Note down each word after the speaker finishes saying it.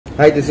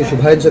Hi, this is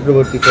Shubhayan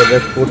Chakraborty for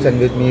RevSportz and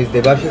with me is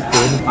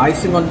Devashish.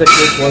 Icing on the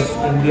cake was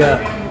India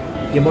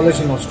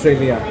demolishing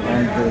Australia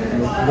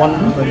and won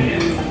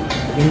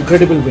an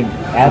incredible win.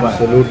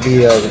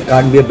 Absolutely,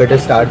 can't be a better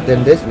start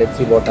than this. Let's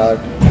see what our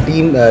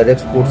team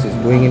RevSportz is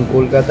doing in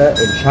Kolkata,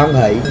 in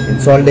Shanghai, in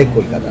Salt Lake,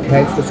 Kolkata.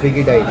 Thanks to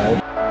Swiggy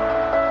DineOut.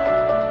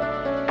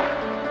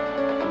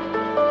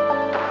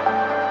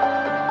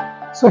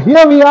 So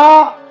here we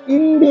are.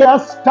 India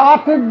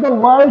started the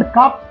World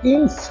Cup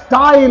in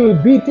style,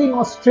 beating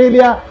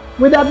Australia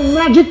with a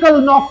magical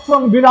knock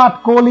from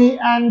Virat Kohli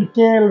and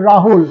KL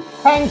Rahul.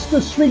 Thanks to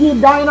Swiggy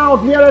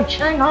DineOut, we are at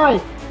Shanghai,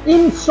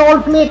 in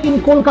Salt Lake,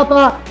 in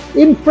Kolkata.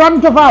 In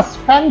front of us,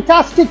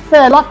 fantastic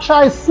fare,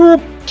 Lakshai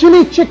soup,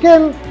 chili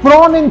chicken,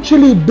 prawn and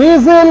chili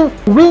basil,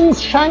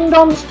 wings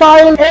Shandong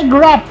style, egg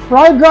wrap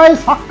fried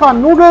rice, hakka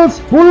noodles,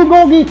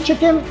 bulgogi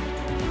chicken.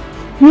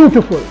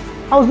 Beautiful.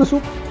 How's the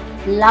soup?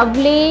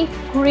 Lovely,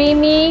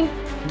 creamy,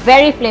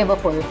 very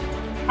flavorful.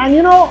 And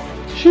you know,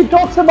 she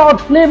talks about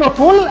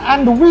flavorful,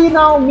 and we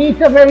now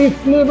meet a very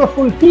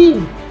flavorful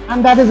team,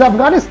 and that is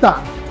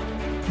Afghanistan.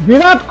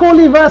 Virat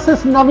Kohli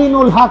versus Naveen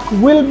ul Haq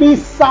will be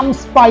some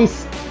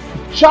spice,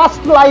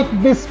 just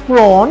like this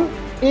prawn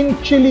in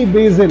chili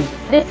basil.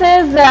 This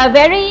is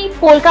very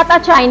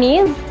Kolkata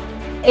Chinese.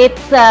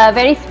 It's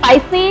very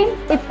spicy.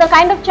 It's the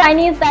kind of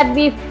Chinese that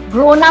we've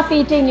grown up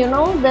eating, you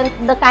know,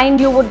 the kind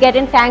you would get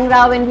in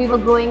Tangra when we were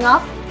growing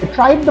up. I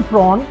tried the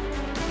prawn.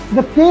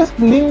 The taste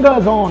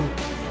lingers on,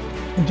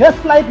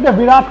 just like the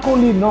Virat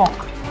Kohli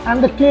knock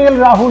and the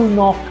KL Rahul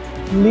knock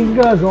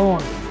lingers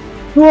on.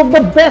 Two of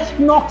the best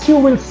knocks you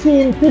will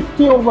see in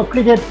 50 over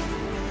cricket.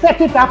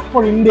 Set it up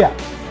for India.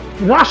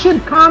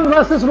 Rashid Khan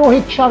versus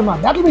Rohit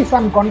Sharma. That will be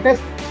some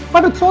contest.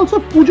 But it's also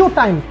Pujo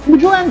time.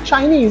 Pujo and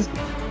Chinese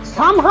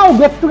somehow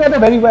get together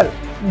very well.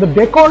 The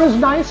decor is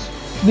nice.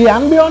 The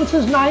ambience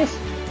is nice.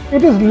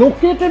 It is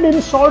located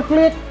in Salt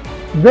Lake.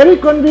 Very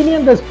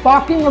convenient. There's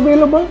parking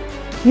available.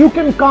 You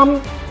can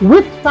come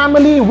with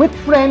family, with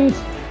friends,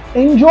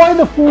 enjoy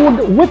the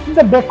food with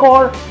the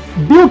decor.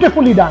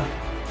 Beautifully done.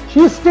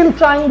 She's still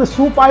trying the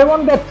soup. I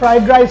want that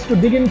fried rice to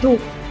dig into.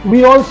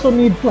 We also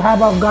need to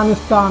have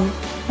Afghanistan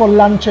for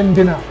lunch and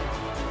dinner.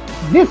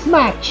 This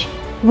match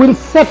will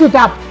set it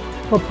up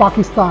for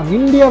Pakistan.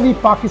 India v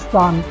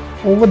Pakistan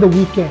over the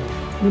weekend.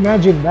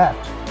 Imagine that.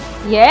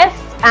 Yes,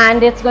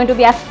 and it's going to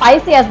be as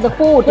spicy as the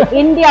food.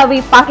 India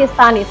v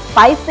Pakistan is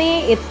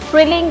spicy, it's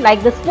thrilling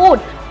like this food.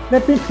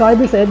 Let me try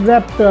this egg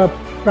wrapped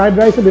fried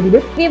rice a little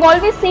bit. We've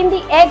always seen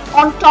the egg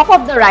on top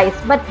of the rice,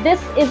 but this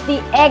is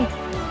the egg,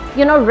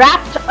 you know,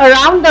 wrapped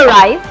around the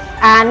rice,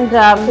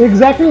 and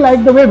exactly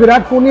like the way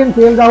Virat Kohli and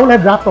KL Rahul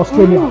had wrapped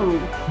Australia.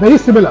 Very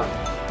similar,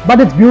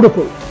 but it's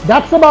beautiful.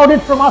 That's about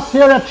it from us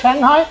here at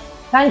Shanghai.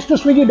 Thanks to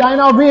Swiggy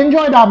DineOut, we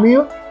enjoyed our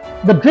meal.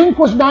 The drink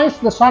was nice,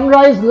 the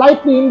sunrise,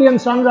 like the Indian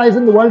sunrise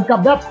in the World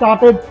Cup, that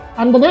started.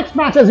 And the next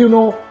match, as you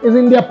know, is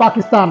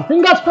India-Pakistan.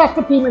 Fingers crossed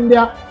for Team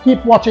India.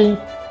 Keep watching,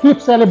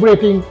 keep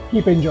celebrating,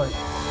 keep enjoying.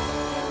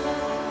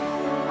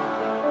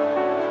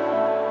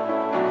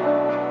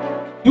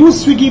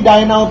 Use Swiggy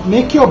DineOut,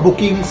 make your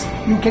bookings.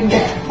 You can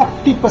get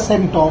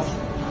 40% off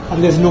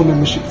and there's no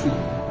membership fee.